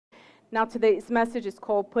Now, today's message is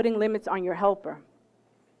called Putting Limits on Your Helper.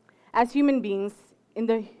 As human beings in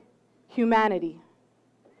the humanity,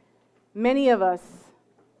 many of us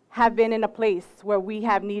have been in a place where we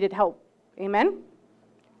have needed help. Amen?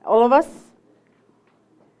 All of us?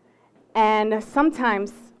 And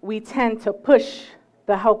sometimes we tend to push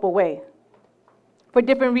the help away for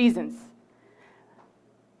different reasons.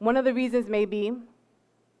 One of the reasons may be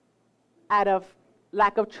out of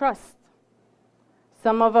lack of trust.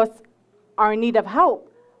 Some of us are in need of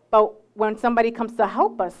help, but when somebody comes to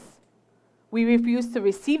help us, we refuse to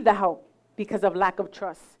receive the help because of lack of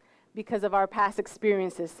trust, because of our past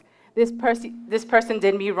experiences. This person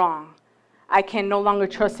did me wrong. I can no longer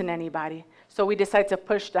trust in anybody. So we decide to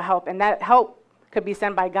push the help, and that help could be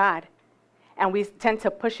sent by God. And we tend to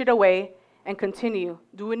push it away and continue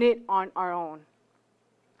doing it on our own.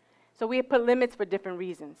 So we put limits for different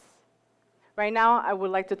reasons. Right now, I would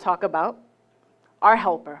like to talk about our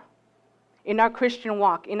helper. In our Christian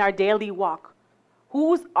walk, in our daily walk,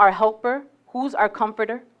 who's our helper? Who's our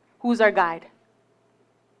comforter? Who's our guide?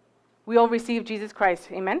 We all receive Jesus Christ,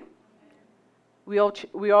 amen? We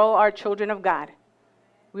all are children of God.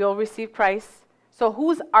 We all receive Christ. So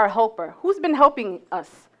who's our helper? Who's been helping us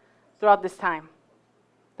throughout this time?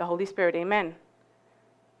 The Holy Spirit, amen.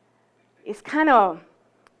 It's kind of,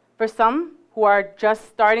 for some who are just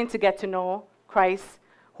starting to get to know Christ,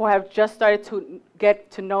 who have just started to get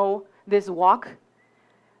to know this walk,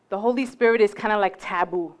 the Holy Spirit is kind of like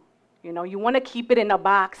taboo. You know, you want to keep it in a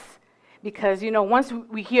box because, you know, once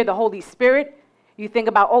we hear the Holy Spirit, you think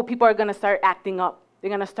about, oh, people are going to start acting up. They're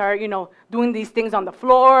going to start, you know, doing these things on the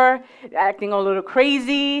floor, acting a little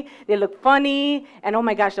crazy. They look funny. And, oh,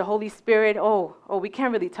 my gosh, the Holy Spirit, oh, we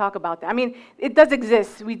can't really talk about that. I mean, it does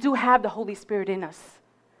exist. We do have the Holy Spirit in us.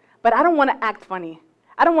 But I don't want to act funny.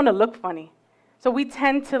 I don't want to look funny. So we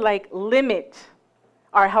tend to, like, limit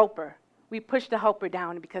our helper. We push the helper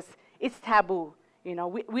down because it's taboo. You know,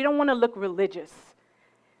 we don't want to look religious.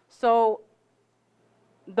 So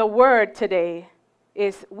the word today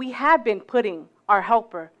is we have been putting our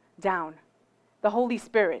helper down, the Holy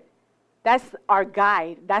Spirit. That's our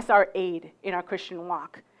guide. That's our aid in our Christian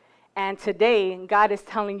walk. And today, God is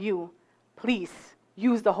telling you, please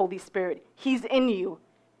use the Holy Spirit. He's in you.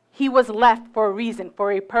 He was left for a reason,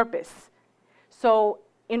 for a purpose. So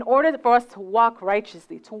in order for us to walk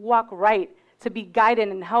righteously, to walk right, to be guided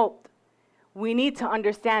and helped, we need to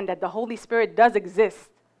understand that the Holy Spirit does exist.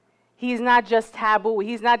 He's not just taboo.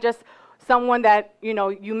 He's not just someone that, you know,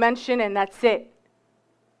 you mention and that's it.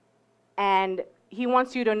 And he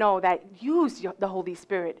wants you to know that use the Holy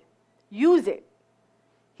Spirit. Use it.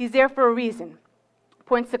 He's there for a reason.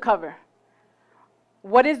 Points to cover.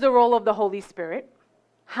 What is the role of the Holy Spirit?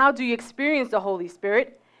 How do you experience the Holy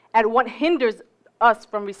Spirit? And what hinders us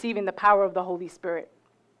from receiving the power of the Holy Spirit?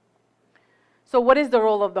 So what is the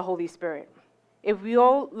role of the Holy Spirit? If we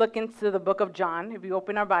all look into the book of John, if we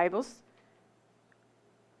open our Bibles,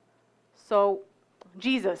 so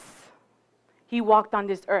Jesus, he walked on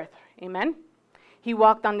this earth, amen? He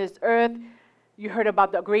walked on this earth. You heard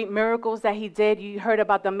about the great miracles that he did. You heard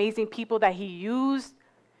about the amazing people that he used.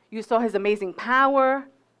 You saw his amazing power.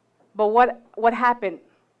 But what happened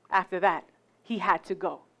after that? He had to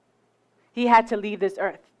go. He had to leave this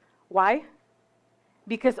earth. Why?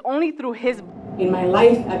 Because only through his in my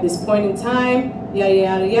life at this point in time, yada,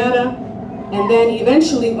 yada, yada. And then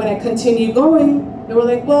eventually when I continued going, they were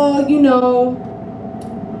like, well, you know,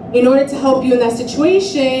 in order to help you in that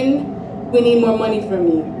situation, we need more money from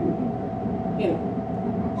you. You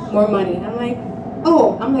know, more money. And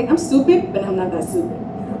I'm stupid, but I'm not that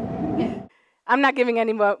stupid. I'm not giving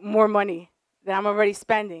any more money that I'm already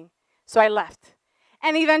spending. So I left.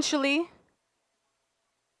 And eventually,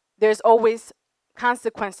 there's always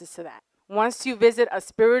consequences to that. Once you visit a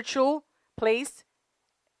spiritual place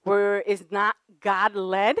where it's not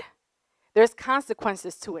God-led, there's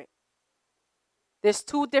consequences to it. There's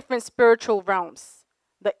two different spiritual realms,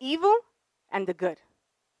 the evil and the good.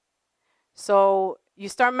 So you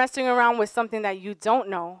start messing around with something that you don't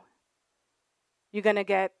know, you're going to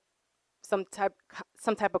get some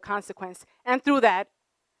type of consequence. And through that,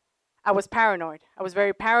 I was paranoid. I was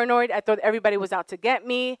very paranoid. I thought everybody was out to get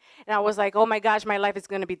me. And I was like, oh my gosh, my life is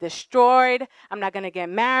going to be destroyed. I'm not going to get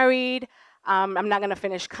married. I'm not going to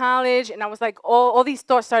finish college. And I was like, all these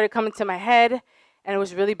thoughts started coming to my head. And it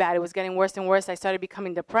was really bad. It was getting worse and worse. I started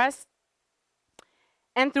becoming depressed.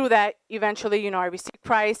 And through that, eventually, I received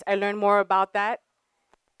Christ. I learned more about that.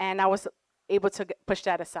 And I was able to push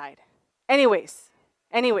that aside. Anyways.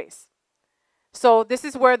 So this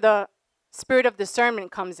is where the spirit of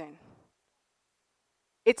discernment comes in.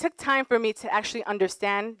 It took time for me to actually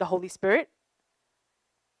understand the Holy Spirit.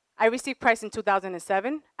 I received Christ in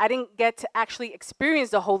 2007. I didn't get to actually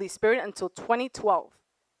experience the Holy Spirit until 2012.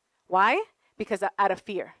 Why? Because out of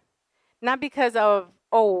fear. Not because of,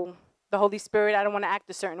 oh, the Holy Spirit, I don't want to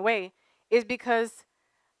act a certain way. It's because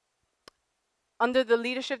under the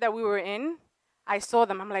leadership that we were in, I saw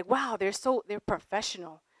them. I'm like, wow, they're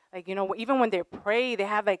professional. Like, even when they pray, they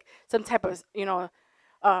have like some type of,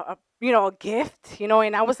 a gift,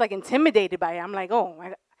 and I was like intimidated by it. I'm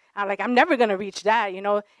like, I'm never going to reach that,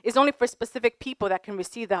 It's only for specific people that can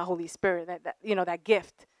receive the Holy Spirit, that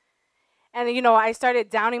gift. And, I started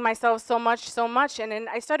downing myself so much. And then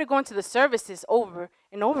I started going to the services over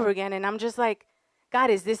and over again. And I'm just like, God,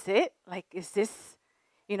 is this it? Like, is this,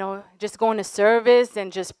 just going to service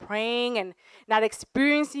and just praying and not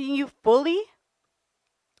experiencing you fully?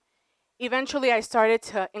 Eventually, I started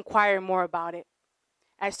to inquire more about it.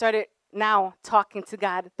 I started now talking to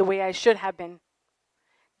God the way I should have been.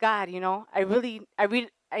 God,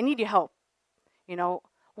 I need your help.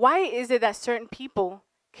 Why is it that certain people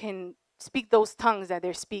can speak those tongues that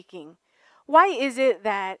they're speaking? Why is it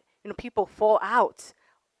that, people fall out?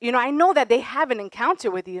 I know that they have an encounter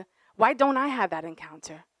with you. Why don't I have that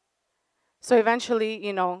encounter? So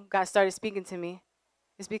eventually, God started speaking to me.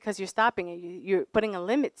 It's because you're stopping it. You're putting a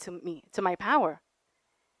limit to me, to my power.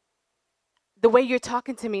 The way you're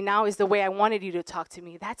talking to me now is the way I wanted you to talk to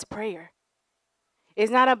me. That's prayer.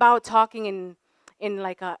 It's not about talking in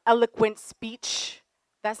like a eloquent speech.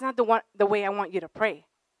 That's not the way I want you to pray.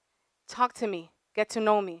 Talk to me. Get to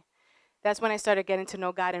know me. That's when I started getting to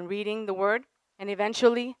know God and reading the Word. And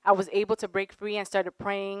eventually, I was able to break free and started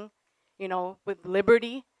praying, with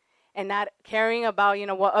liberty and not caring about,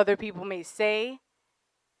 what other people may say.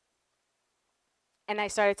 And I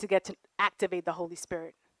started to get to activate the Holy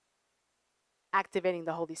Spirit. Activating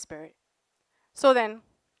the Holy Spirit. So then,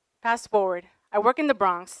 fast forward. I work in the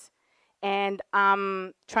Bronx, and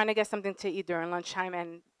I'm trying to get something to eat during lunchtime,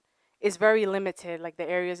 and it's very limited. Like, the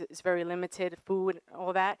area is very limited, food,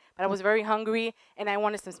 all that. But I was very hungry, and I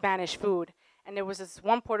wanted some Spanish food. And there was this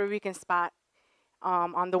one Puerto Rican spot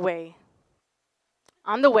on the way.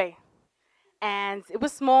 And it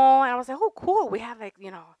was small, and I was like, oh, cool. We have, like,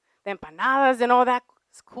 the empanadas and all that.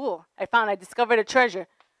 It's cool. I discovered a treasure.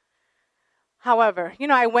 However,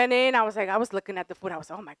 I went in, I was looking at the food. I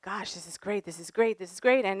was like, oh, my gosh, this is great.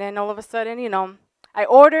 And then all of a sudden, I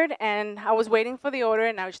ordered, and I was waiting for the order,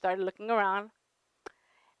 and I started looking around.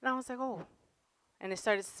 And I was like, oh. And it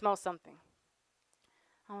started to smell something.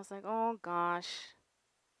 I was like, oh, gosh,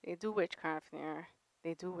 they do witchcraft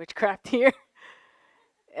here.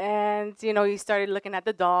 And, you started looking at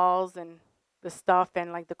the dolls and the stuff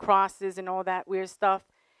and, like, the crosses and all that weird stuff.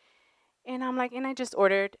 And I'm like, and I just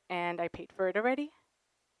ordered, and I paid for it already.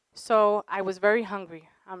 So I was very hungry.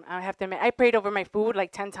 I have to admit, I prayed over my food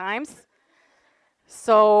like 10 times.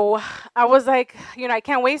 So I was like, I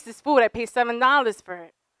can't waste this food. I paid $7 for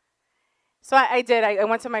it. So I did. I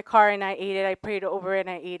went to my car, and I ate it. I prayed over it, and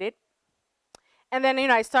I ate it. And then,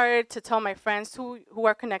 I started to tell my friends who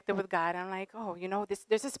are connected with God. I'm like, oh,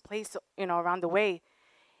 there's this place, around the way.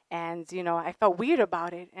 And, I felt weird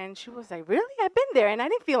about it. And she was like, really? I've been there, and I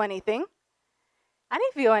didn't feel anything.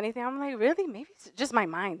 I'm like, really? Maybe it's just my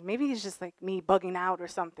mind. Maybe it's just like me bugging out or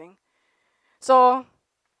something. So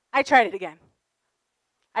I tried it again.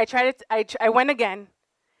 I went again.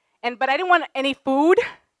 But I didn't want any food.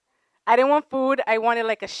 I didn't want food. I wanted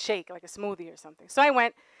like a shake, like a smoothie or something. So I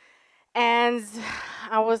went, and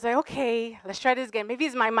I was like, okay, let's try this again. Maybe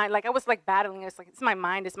it's my mind. Like, I was like battling. It's like, it's my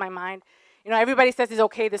mind. Everybody says it's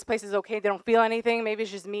okay. This place is okay. They don't feel anything. Maybe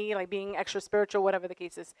it's just me, like, being extra spiritual, whatever the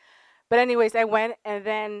case is. But anyways, I went, and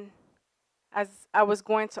then as I was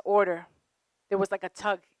going to order, there was like a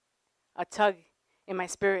tug in my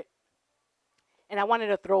spirit. And I wanted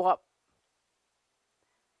to throw up.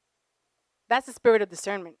 That's the spirit of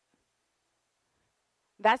discernment.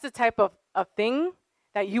 That's the type of thing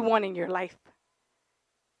that you want in your life.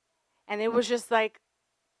 And it was just like,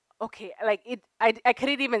 okay, like I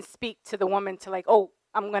couldn't even speak to the woman to like, oh,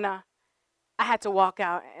 I had to walk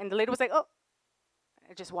out. And the lady was like, oh,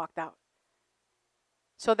 I just walked out.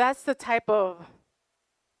 So that's the type of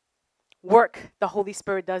work the Holy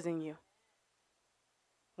Spirit does in you.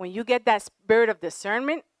 When you get that spirit of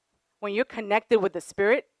discernment, when you're connected with the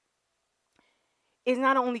Spirit, it's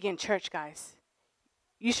not only in church, guys.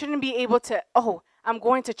 You shouldn't be able to, oh, I'm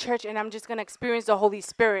going to church and I'm just going to experience the Holy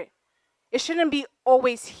Spirit. It shouldn't be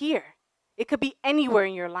always here. It could be anywhere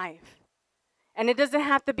in your life. And it doesn't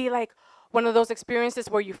have to be like one of those experiences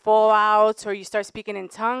where you fall out or you start speaking in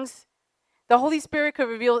tongues. The Holy Spirit could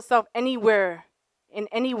reveal itself anywhere, in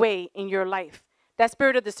any way in your life. That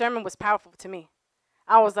spirit of discernment was powerful to me.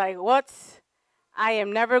 I was like, what? I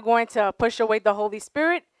am never going to push away the Holy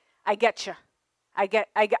Spirit. I get you. I got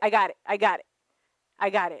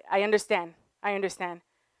it. I understand.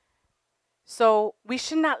 So we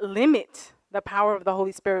should not limit the power of the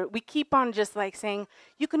Holy Spirit. We keep on just like saying,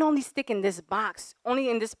 you can only stick in this box, only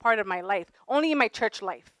in this part of my life, only in my church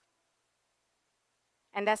life.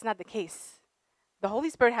 And that's not the case. The Holy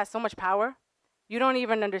Spirit has so much power. You don't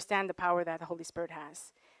even understand the power that the Holy Spirit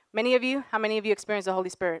has. How many of you experience the Holy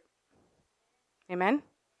Spirit? Amen?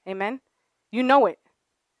 Amen? You know it.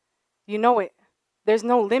 There's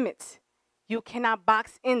no limits. You cannot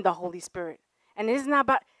box in the Holy Spirit. And this is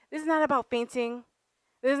not about fainting.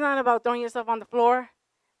 This is not about throwing yourself on the floor.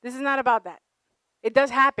 This is not about that. It does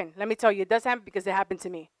happen. Let me tell you, it does happen because it happened to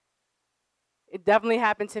me. It definitely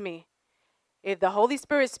happened to me. If the Holy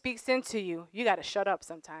Spirit speaks into you, you got to shut up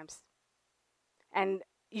sometimes. And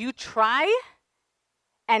you try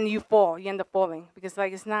and you fall. You end up falling because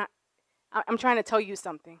it's not, I'm trying to tell you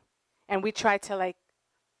something. And we try to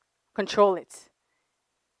control it.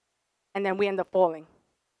 And then we end up falling.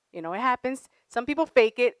 It happens. Some people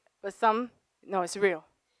fake it, but no, it's real.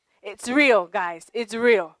 It's real, guys. It's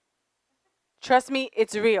real. Trust me,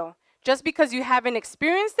 it's real. Just because you haven't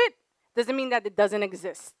experienced it doesn't mean that it doesn't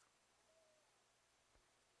exist.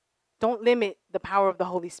 Don't limit the power of the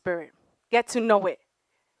Holy Spirit. Get to know it.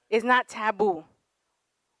 It's not taboo.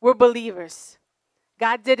 We're believers.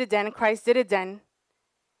 God did it then. Christ did it then.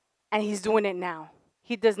 And he's doing it now.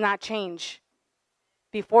 He does not change.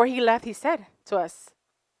 Before he left, he said to us,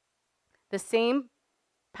 the same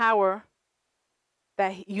power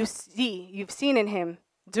that you've seen in him,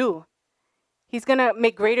 do. He's going to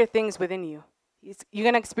make greater things within you. You're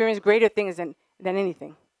going to experience greater things than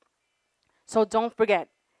anything. So don't forget,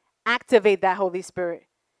 activate that Holy Spirit.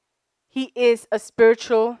 He is a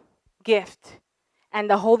spiritual gift, and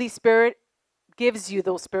the Holy Spirit gives you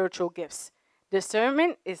those spiritual gifts.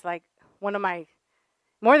 Discernment is one of my,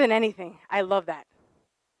 more than anything, I love that.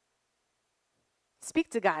 Speak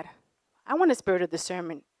to God. I want a spirit of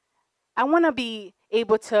discernment. I want to be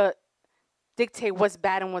able to dictate what's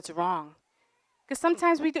bad and what's wrong. Because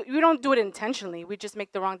sometimes we don't do it intentionally. We just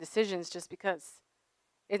make the wrong decisions just because.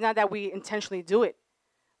 It's not that we intentionally do it.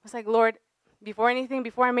 It's like, Lord, before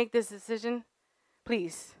I make this decision,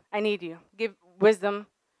 please, I need you. Give wisdom.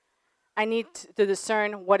 I need to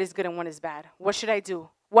discern what is good and what is bad. What should I do?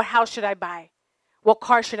 What house should I buy? What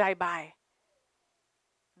car should I buy?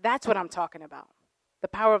 That's what I'm talking about. The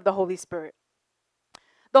power of the Holy Spirit.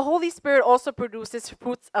 The Holy Spirit also produces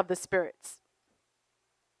fruits of the spirits.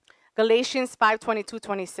 Galatians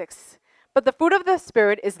 5:22-26. But the fruit of the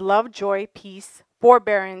Spirit is love, joy, peace,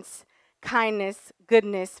 forbearance, kindness,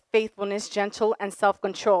 goodness, faithfulness, gentle, and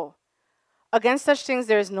self-control. Against such things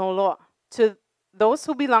there is no law. To those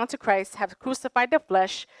who belong to Christ have crucified the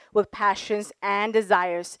flesh with passions and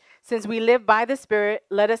desires. Since we live by the Spirit,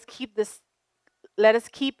 let us keep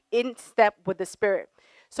in step with the Spirit.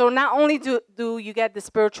 So not only do you get the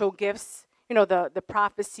spiritual gifts, the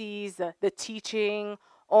prophecies, the teaching,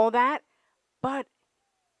 all that, but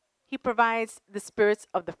he provides the spirits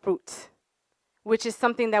of the fruit, which is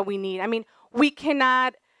something that we need. I mean, we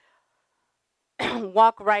cannot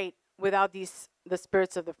walk right without the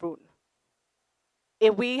spirits of the fruit.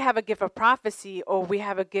 If we have a gift of prophecy or we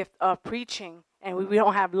have a gift of preaching and we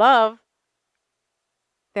don't have love,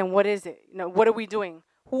 then what is it? What are we doing?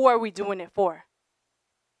 Who are we doing it for?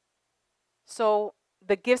 So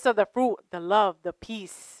the gifts of the fruit, the love, the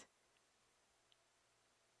peace,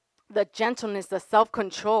 the gentleness, the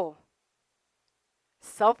self-control.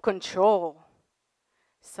 Self-control.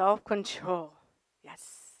 Yes.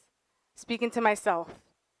 Speaking to myself.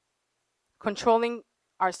 Controlling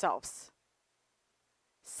ourselves.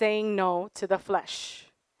 Saying no to the flesh.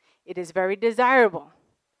 It is very desirable.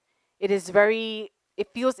 It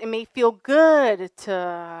may feel good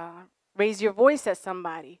to raise your voice at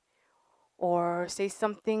somebody or say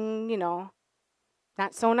something,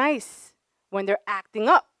 not so nice when they're acting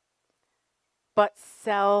up. But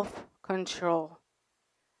self-control.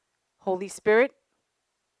 Holy Spirit,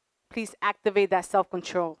 please activate that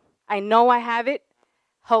self-control. I know I have it.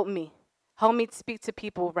 Help me. Help me to speak to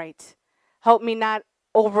people right. Help me not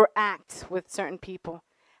overact with certain people.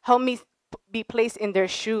 Help me be placed in their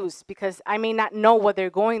shoes because I may not know what they're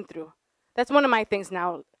going through. That's one of my things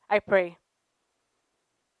now. I pray.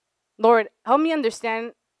 Lord, help me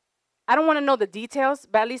understand. I don't want to know the details,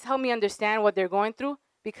 but at least help me understand what they're going through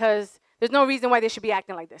because there's no reason why they should be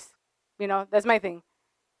acting like this. That's my thing.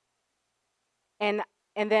 And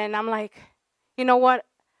then I'm like, you know what?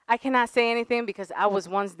 I cannot say anything because I was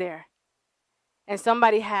once there. And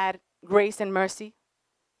somebody had grace and mercy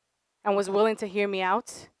and was willing to hear me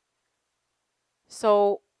out.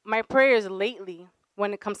 So my prayers lately,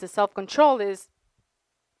 when it comes to self-control, is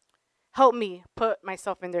help me put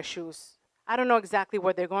myself in their shoes. I don't know exactly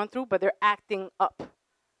what they're going through, but they're acting up.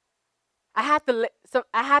 I have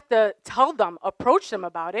to tell them, approach them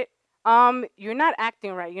about it. You're not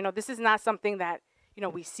acting right. This is not something that,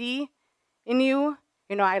 we see in you.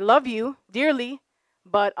 I love you dearly,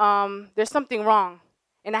 but there's something wrong,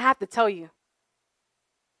 and I have to tell you.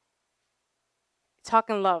 Talk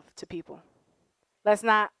in love to people. Let's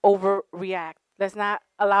not overreact. Let's not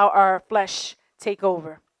allow our flesh take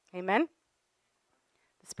over. Amen?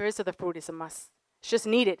 The spirits of the fruit is a must. It's just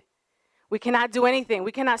needed. We cannot do anything.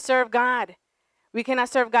 We cannot serve God. We cannot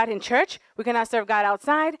serve God in church. We cannot serve God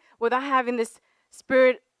outside without having this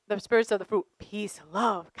spirit, the spirits of the fruit. Peace,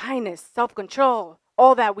 love, kindness, self-control,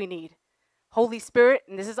 all that we need. Holy Spirit,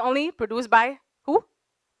 and this is only produced by who?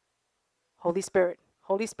 Holy Spirit.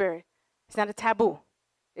 Holy Spirit. It's not a taboo.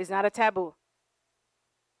 It's not a taboo.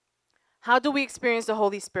 How do we experience the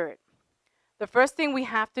Holy Spirit? The first thing we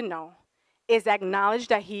have to know is acknowledge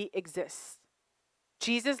that he exists.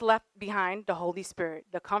 Jesus left behind the Holy Spirit,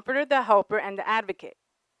 the comforter, the helper, and the advocate.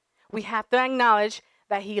 We have to acknowledge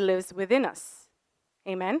that he lives within us.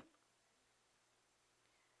 Amen?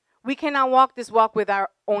 We cannot walk this walk with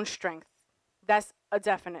our own strength. That's a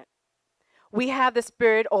definite. We have the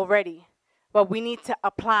Spirit already, but we need to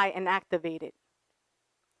apply and activate it.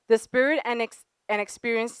 The Spirit and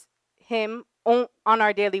experience him on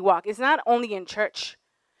our daily walk. It's not only in church.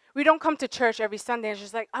 We don't come to church every Sunday and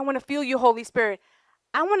just like, I want to feel you, Holy Spirit.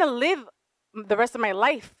 I want to live the rest of my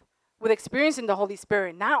life with experiencing the Holy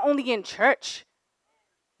Spirit, not only in church.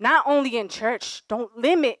 Not only in church. Don't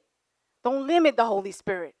limit the Holy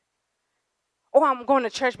Spirit. Oh, I'm going to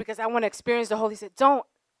church because I want to experience the Holy Spirit. Don't.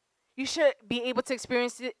 You should be able to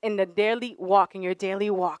experience it in the daily walk, in your daily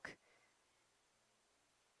walk.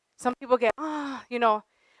 Some people get,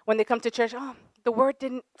 when they come to church, the word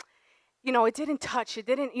didn't, it didn't touch. It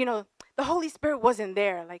didn't, the Holy Spirit wasn't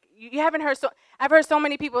there. Like, you haven't heard, I've heard so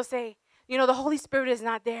many people say, the Holy Spirit is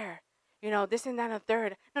not there. This and that and a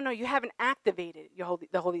third. No, you haven't activated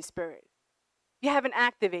the Holy Spirit. You haven't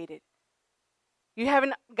activated. You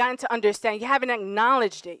haven't gotten to understand. You haven't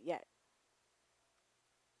acknowledged it yet.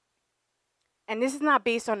 And this is not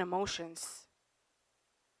based on emotions.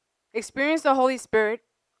 Experience the Holy Spirit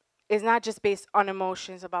is not just based on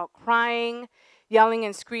emotions about crying, yelling,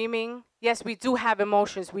 and screaming. Yes, we do have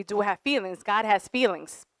emotions. We do have feelings. God has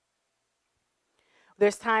feelings.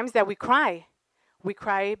 There's times that we cry. We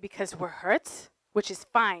cry because we're hurt, which is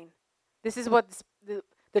fine. This is what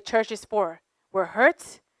the church is for. We're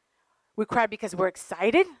hurt. We cry because we're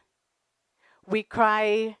excited. We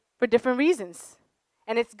cry for different reasons.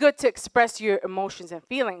 And it's good to express your emotions and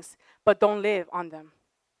feelings, but don't live on them.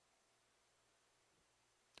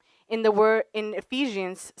 In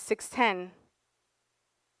Ephesians 6:10,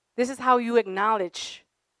 this is how you acknowledge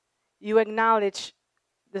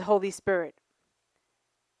the Holy Spirit.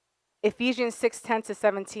 Ephesians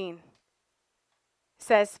 6:10-17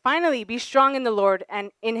 says, "Finally, be strong in the Lord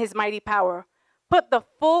and in his mighty power. Put the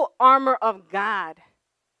full armor of God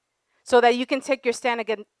so that you can take your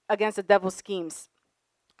stand against the devil's schemes.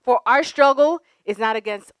 For our struggle is not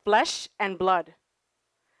against flesh and blood,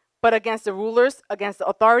 but against the rulers, against the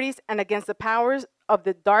authorities, and against the powers of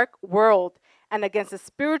the dark world, and against the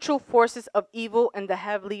spiritual forces of evil in the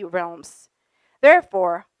heavenly realms.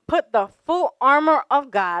 Therefore, put the full armor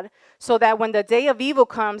of God so that when the day of evil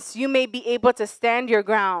comes, you may be able to stand your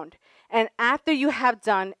ground. And after you have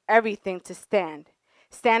done everything to stand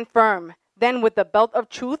firm. Then with the belt of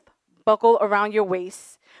truth buckle around your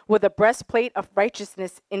waist, with the breastplate of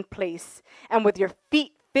righteousness in place, and with your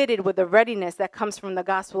feet fitted with the readiness that comes from the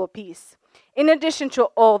gospel of peace. In addition to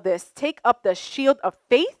all this, take up the shield of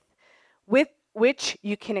faith with which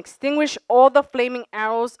you can extinguish all the flaming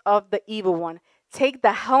arrows of the evil one. Take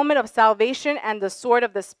the helmet of salvation and the sword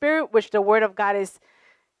of the Spirit, which the word of God is.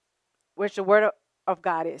 We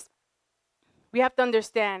have to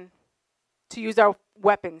understand to use our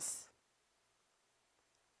weapons.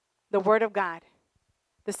 The word of God,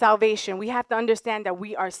 the salvation. We have to understand that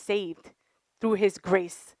we are saved through his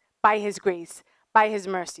grace, by his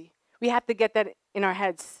mercy. We have to get that in our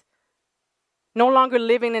heads. No longer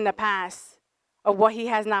living in the past of what he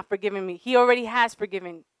has not forgiven me. He already has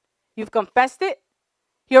forgiven. You've confessed it.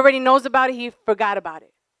 He already knows about it. He forgot about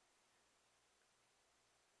it.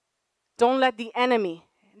 Don't let the enemy.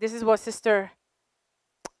 This is what Sister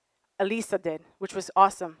Elisa did, which was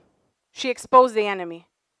awesome. She exposed the enemy.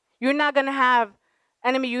 You're not going to have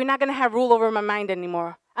rule over my mind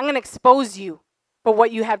anymore. I'm going to expose you for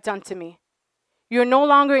what you have done to me. You're no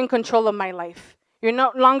longer in control of my life. You're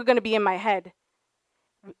no longer going to be in my head.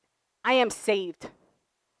 I am saved.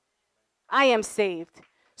 I am saved.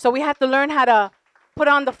 So we have to learn how to put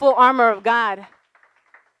on the full armor of God.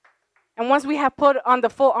 And once we have put on the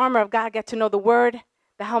full armor of God, get to know the word,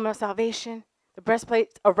 the helmet of salvation, the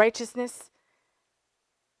breastplate of righteousness,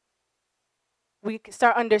 we can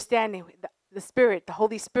start understanding the Spirit, the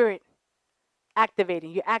Holy Spirit,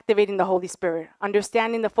 activating. You're activating the Holy Spirit.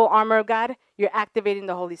 Understanding the full armor of God, you're activating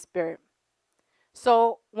the Holy Spirit.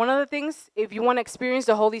 So one of the things, if you want to experience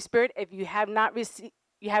the Holy Spirit, if you have not received,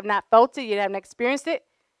 you have not felt it, you haven't experienced it,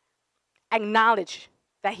 acknowledge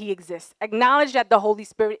that he exists. Acknowledge that the Holy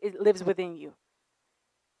Spirit lives within you.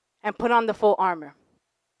 And put on the full armor.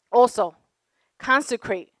 Also,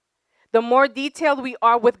 consecrate. The more detailed we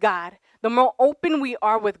are with God, the more open we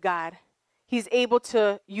are with God, he's able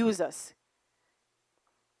to use us.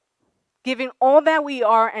 Giving all that we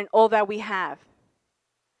are and all that we have.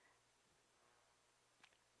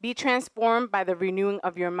 Be transformed by the renewing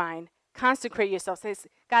of your mind. Consecrate yourself. Say,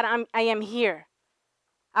 God, I am here.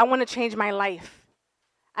 I want to change my life.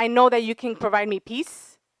 I know that you can provide me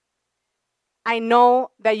peace. I know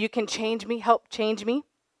that you can change me, help change me.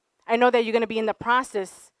 I know that you're going to be in the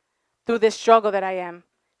process through this struggle that I am.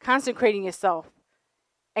 Consecrating yourself.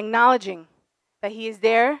 Acknowledging that he is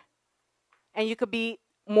there and you could be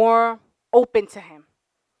more open to him.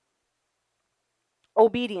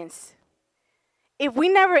 Obedience. If we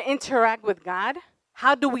never interact with God,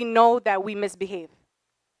 how do we know that we misbehave?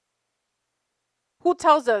 Who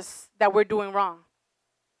tells us that we're doing wrong?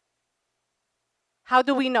 How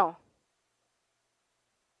do we know?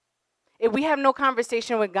 If we have no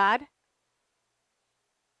conversation with God,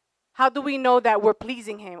 how do we know that we're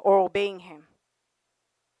pleasing him or obeying him?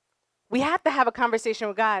 We have to have a conversation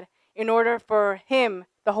with God in order for him,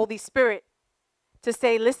 the Holy Spirit, to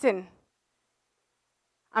say, listen,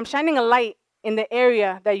 I'm shining a light in the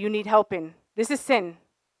area that you need help in. This is sin.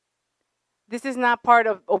 This is not part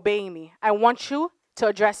of obeying me. I want you to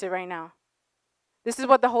address it right now. This is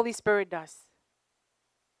what the Holy Spirit does.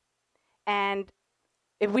 And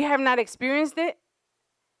if we have not experienced it,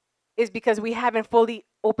 it's because we haven't fully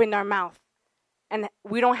opened our mouth. And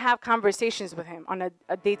we don't have conversations with him on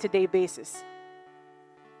a day-to-day basis.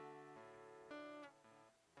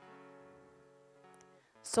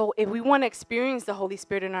 So if we want to experience the Holy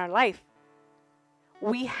Spirit in our life,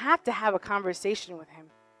 we have to have a conversation with him.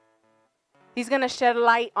 He's going to shed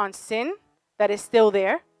light on sin that is still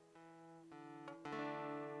there.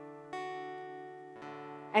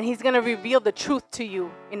 And he's going to reveal the truth to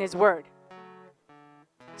you in his word.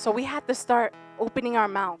 So we have to start opening our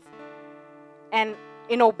mouth. And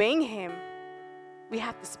in obeying him, we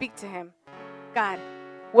have to speak to him. God,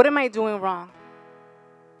 what am I doing wrong?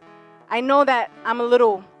 I know that I'm a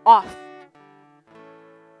little off.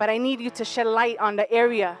 But I need you to shed light on the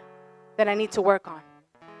area that I need to work on.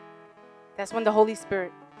 That's when the Holy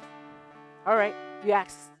Spirit, all right, you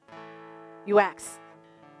ask. You ask.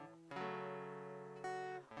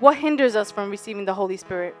 What hinders us from receiving the Holy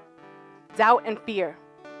Spirit? Doubt and fear.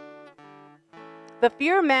 The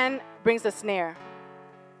fear of man brings a snare,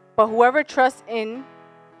 but whoever trusts in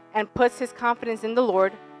and puts his confidence in the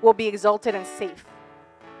Lord will be exalted and safe.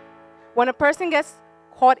 When a person gets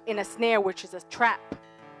caught in a snare, which is a trap,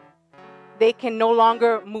 they can no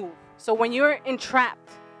longer move. So when you're entrapped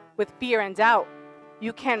with fear and doubt,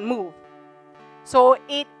 you can't move. So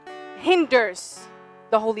it hinders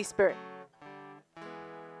the Holy Spirit.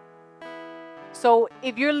 So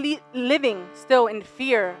if you're living still in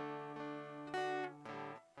fear,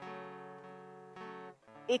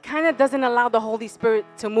 it kind of doesn't allow the Holy Spirit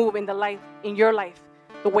to move in your life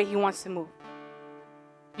the way he wants to move.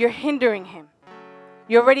 You're hindering him.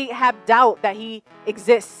 You already have doubt that he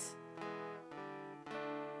exists.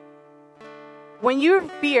 When you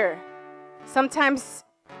fear, sometimes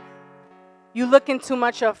you look in too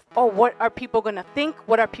much of, oh, what are people going to think?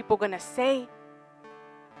 What are people going to say?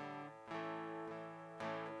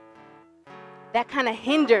 That kind of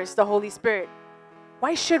hinders the Holy Spirit.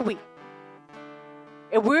 Why should we?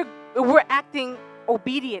 If we're acting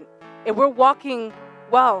obedient, if we're walking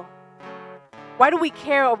well, why do we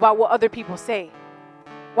care about what other people say?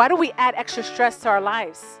 Why do we add extra stress to our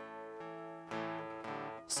lives?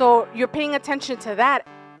 So you're paying attention to that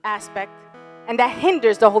aspect, and that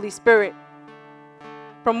hinders the Holy Spirit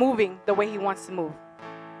from moving the way he wants to move.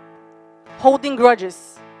 Holding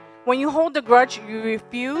grudges. When you hold a grudge, you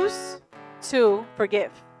refuse to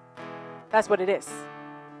forgive. That's what it is.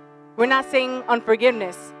 We're not saying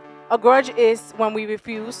unforgiveness. A grudge is when we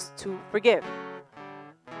refuse to forgive.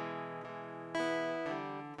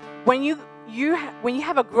 When you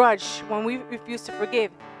have a grudge, when we refuse to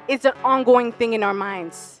forgive, it's an ongoing thing in our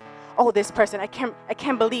minds. oh, this person, I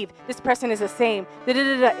can't believe this person is the same.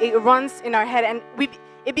 Da-da-da-da. It runs in our head, and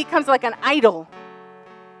it becomes like an idol.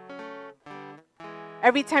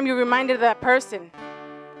 Every time you're reminded of that person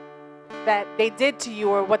that they did to you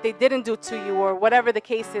or what they didn't do to you or whatever the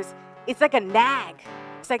case is, it's like a nag.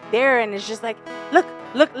 It's like there, and it's just like, look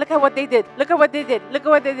at what they did. Look at what they did. Look at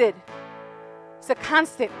what they did. It's a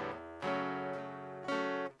constant.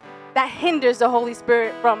 That hinders the Holy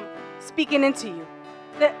Spirit from speaking into you.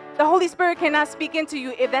 The Holy Spirit cannot speak into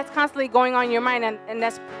you if that's constantly going on in your mind, and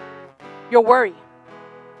that's your worry.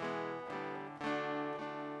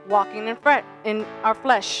 Walking in our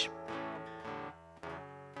flesh.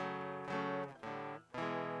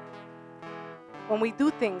 When we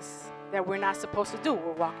do things that we're not supposed to do,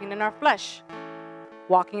 we're walking in our flesh.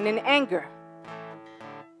 Walking in anger.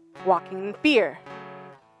 Walking in fear.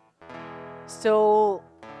 Still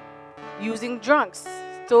using drugs.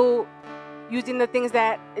 Still using the things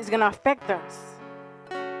that is going to affect us.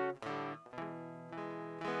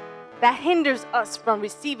 That hinders us from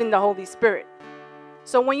receiving the Holy Spirit.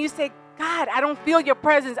 So when you say, God, I don't feel your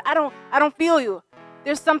presence, I don't feel you,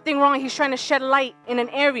 there's something wrong. He's trying to shed light in an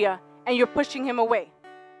area, and you're pushing him away.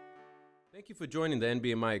 Thank you for joining the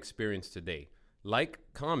NBMI experience today. Like,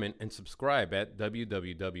 comment, and subscribe at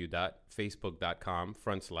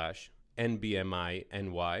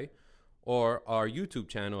www.facebook.com/NBMINY or our YouTube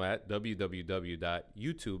channel at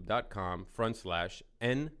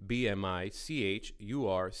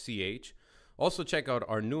www.youtube.com/NBMICHURCH. Also check out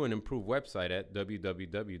our new and improved website at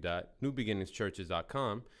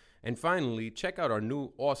www.newbeginningschurches.com. And finally, check out our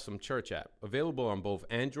new awesome church app, available on both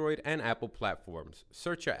Android and Apple platforms.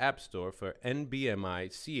 Search your app store for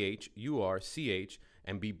NBMICHURCH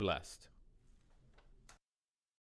and be blessed.